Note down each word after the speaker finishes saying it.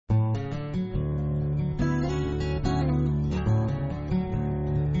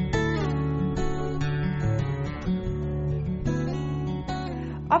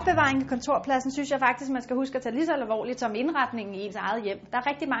Opbevaring af kontorpladsen synes jeg faktisk, man skal huske at tage lige så alvorligt som indretningen i ens eget hjem. Der er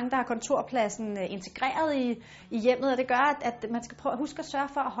rigtig mange, der har kontorpladsen integreret i hjemmet, og det gør, at man skal prøve at huske at sørge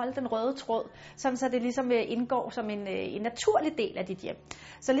for at holde den røde tråd, sådan så det ligesom indgår som en naturlig del af dit hjem.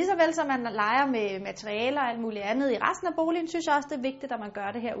 Så lige så vel som man leger med materialer og alt muligt andet i resten af boligen, synes jeg også, det er vigtigt, at man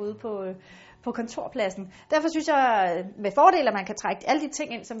gør det herude på kontorpladsen. Derfor synes jeg med fordel, at man kan trække alle de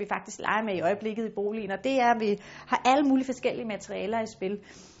ting ind, som vi faktisk leger med i øjeblikket i boligen, og det er, at vi har alle mulige forskellige materialer i spil.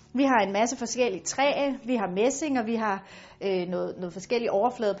 Vi har en masse forskellige træ, vi har messing, og vi har noget forskellige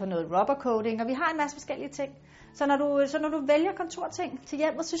overflade på noget rubber coating, og vi har en masse forskellige ting. Så når du vælger kontorting til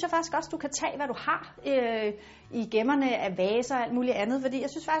hjemmet, synes jeg faktisk også, du kan tage, hvad du har i gemmerne af vaser og alt muligt andet, fordi jeg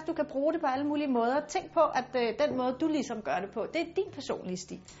synes faktisk, du kan bruge det på alle mulige måder. Tænk på, at den måde, du ligesom gør det på, det er din personlige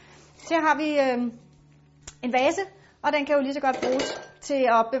stil. Så her har vi en vase, og den kan jo lige så godt bruges til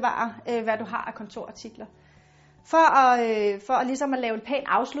at opbevare, hvad du har af kontorartikler. For ligesom at lave en pæn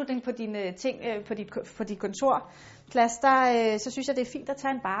afslutning på dine ting på dit kontorplads, så synes jeg, det er fint at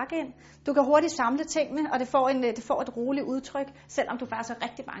tage en bakke ind. Du kan hurtigt samle tingene, og det får et roligt udtryk, selvom du faktisk har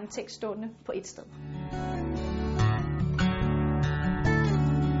rigtig mange ting stående på et sted.